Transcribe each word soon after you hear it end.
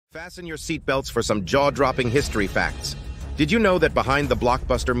Fasten your seatbelts for some jaw-dropping history facts. Did you know that behind the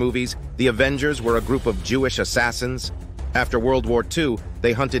blockbuster movies, the Avengers were a group of Jewish assassins? After World War II,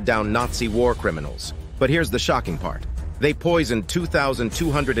 they hunted down Nazi war criminals. But here's the shocking part. They poisoned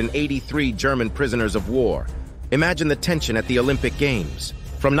 2,283 German prisoners of war. Imagine the tension at the Olympic Games.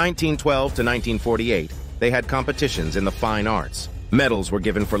 From 1912 to 1948, they had competitions in the fine arts. Medals were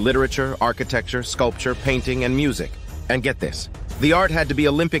given for literature, architecture, sculpture, painting, and music. And get this, the art had to be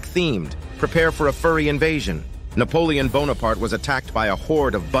Olympic-themed. Prepare for a furry invasion. Napoleon Bonaparte was attacked by a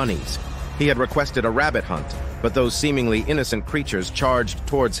horde of bunnies. He had requested a rabbit hunt, but those seemingly innocent creatures charged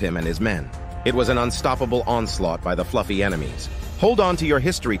towards him and his men. It was an unstoppable onslaught by the fluffy enemies. Hold on to your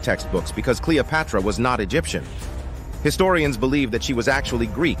history textbooks because Cleopatra was not Egyptian. Historians believe that she was actually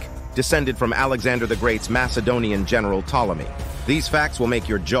Greek, descended from Alexander the Great's Macedonian general Ptolemy. These facts will make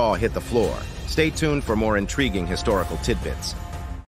your jaw hit the floor. Stay tuned for more intriguing historical tidbits.